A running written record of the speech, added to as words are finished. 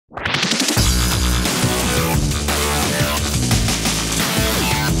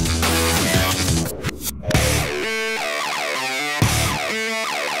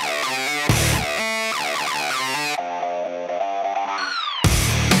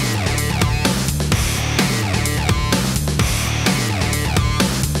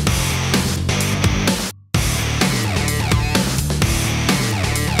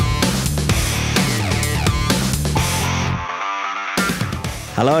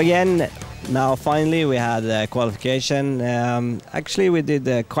Hello again. Now finally we had a qualification. Actually we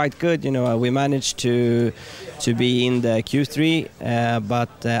did quite good. You know, we managed to be in the Q3,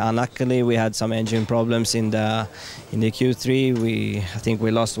 but unluckily we had some engine problems in the Q3. I think we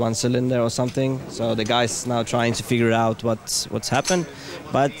lost one cylinder or something. So the guys now trying to figure out what's happened.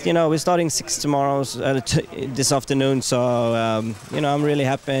 But you know, we're starting 6 tomorrow, this afternoon. So you know, I'm really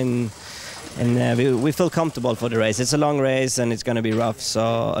happy. And we feel comfortable for the race. It's a long race and it's going to be rough,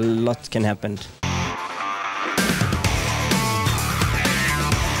 so a lot can happen.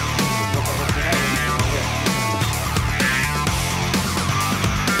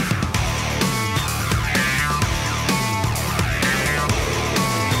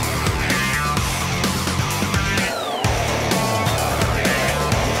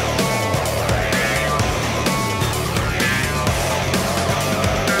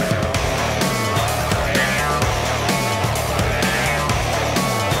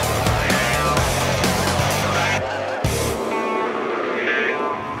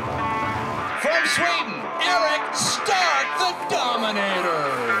 Sweden, Erik, start the Dominator.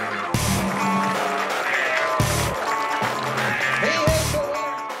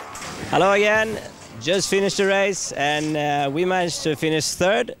 Hello again. Just finished the race and we managed to finish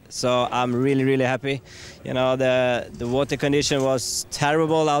third, so I'm really happy. You know, the water condition was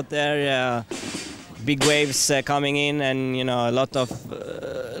terrible out there. Big waves coming in, and you know, a lot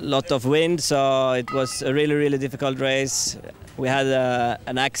of wind, so it was a really difficult race. We had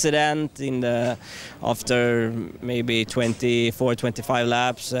an accident after maybe 24-25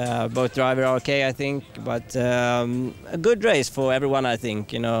 laps. Both drivers are okay, I think, but a good race for everyone, I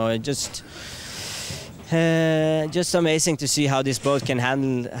think. You know, just amazing to see how this boat can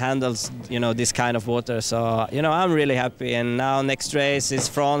handle you know, this kind of water. So you know, I'm really happy. And now next race is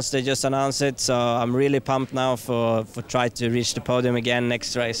France. They just announced it, so I'm really pumped now for try to reach the podium again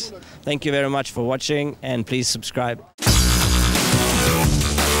next race. Thank you very much for watching, and please subscribe.